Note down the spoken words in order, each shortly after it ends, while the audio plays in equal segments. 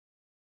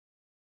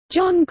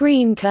John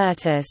Green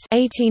Curtis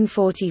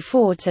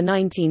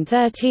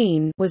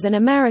 (1844–1913) was an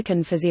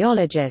American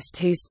physiologist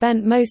who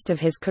spent most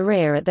of his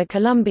career at the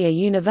Columbia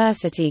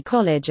University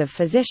College of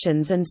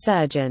Physicians and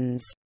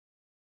Surgeons.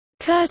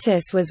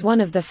 Curtis was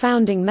one of the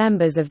founding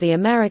members of the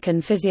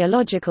American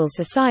Physiological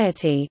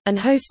Society, and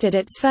hosted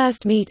its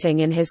first meeting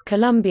in his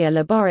Columbia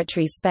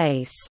laboratory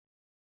space.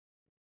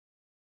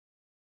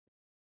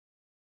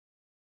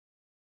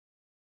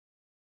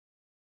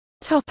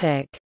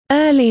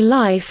 Early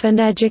life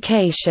and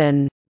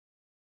education.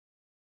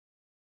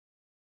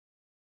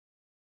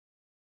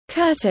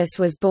 Curtis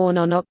was born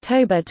on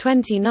October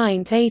 29,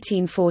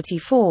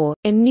 1844,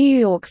 in New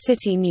York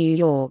City, New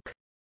York.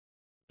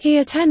 He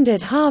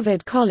attended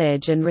Harvard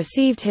College and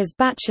received his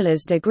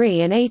bachelor's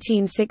degree in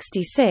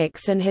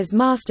 1866 and his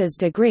master's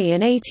degree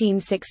in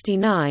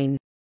 1869.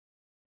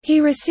 He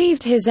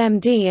received his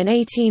MD in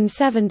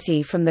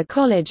 1870 from the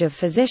College of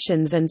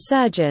Physicians and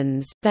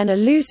Surgeons, then a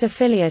loose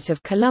affiliate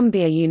of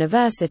Columbia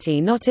University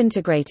not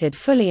integrated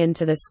fully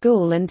into the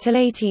school until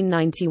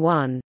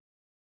 1891.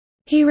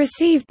 He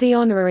received the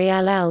honorary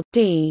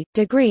LL.D.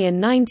 degree in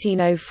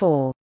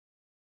 1904.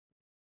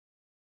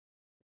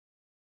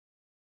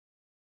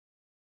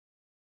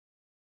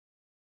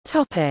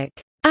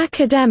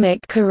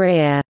 Academic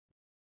career.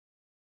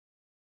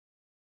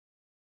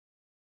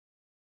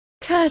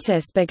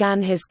 Curtis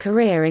began his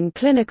career in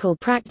clinical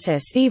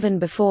practice even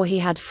before he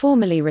had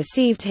formally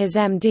received his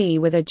MD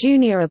with a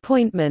junior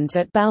appointment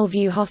at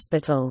Bellevue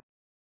Hospital.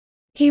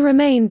 He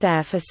remained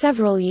there for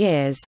several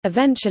years,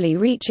 eventually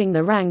reaching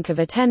the rank of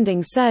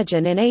attending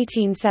surgeon in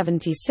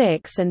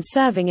 1876 and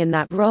serving in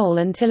that role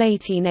until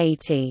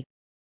 1880.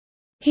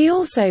 He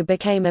also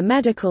became a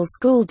medical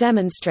school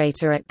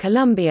demonstrator at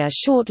Columbia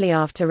shortly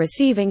after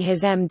receiving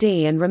his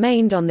MD and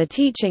remained on the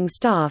teaching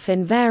staff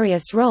in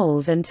various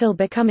roles until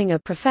becoming a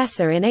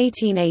professor in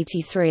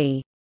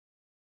 1883.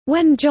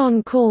 When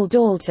John Call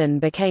Dalton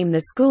became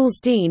the school's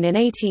dean in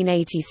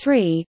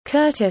 1883,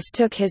 Curtis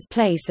took his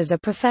place as a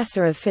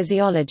professor of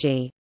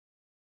physiology.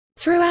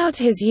 Throughout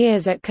his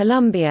years at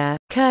Columbia,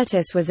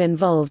 Curtis was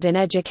involved in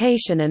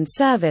education and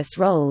service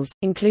roles,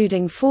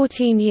 including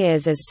 14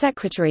 years as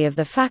secretary of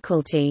the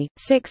faculty,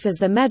 6 as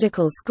the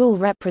medical school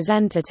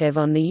representative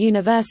on the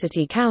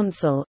University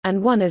Council,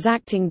 and 1 as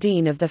acting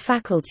dean of the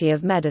Faculty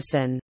of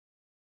Medicine.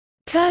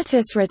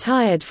 Curtis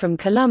retired from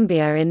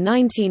Columbia in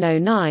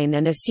 1909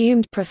 and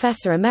assumed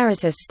professor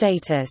emeritus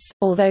status.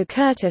 Although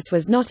Curtis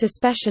was not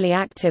especially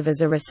active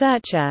as a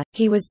researcher,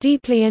 he was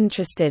deeply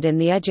interested in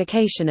the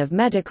education of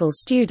medical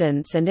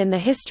students and in the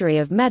history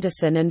of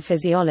medicine and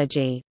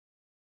physiology.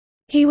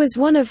 He was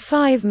one of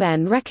 5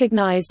 men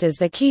recognized as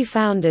the key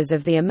founders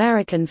of the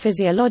American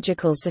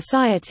Physiological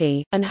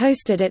Society, and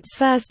hosted its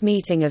first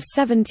meeting of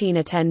 17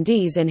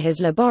 attendees in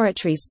his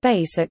laboratory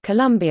space at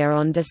Columbia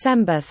on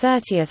December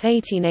 30,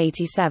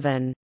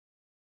 1887.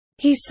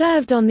 He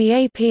served on the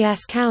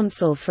APS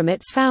Council from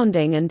its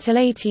founding until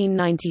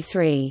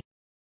 1893.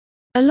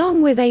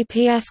 Along with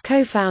APS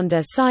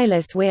co-founder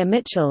Silas Weir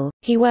Mitchell,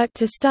 he worked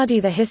to study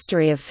the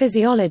history of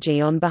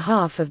physiology on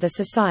behalf of the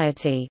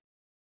society.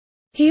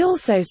 He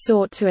also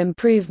sought to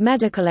improve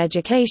medical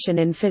education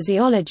in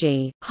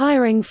physiology,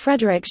 hiring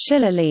Frederick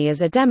Schiller Lee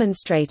as a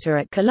demonstrator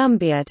at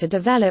Columbia to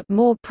develop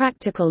more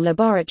practical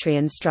laboratory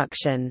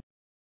instruction.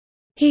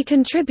 He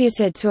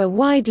contributed to a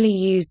widely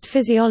used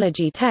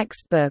physiology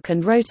textbook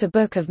and wrote a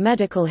book of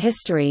medical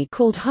history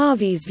called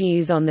Harvey's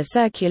Views on the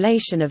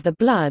Circulation of the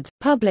Blood,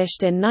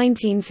 published in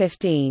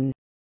 1915.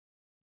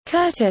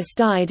 Curtis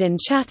died in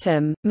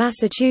Chatham,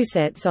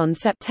 Massachusetts on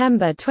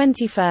September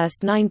 21,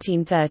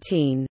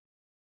 1913.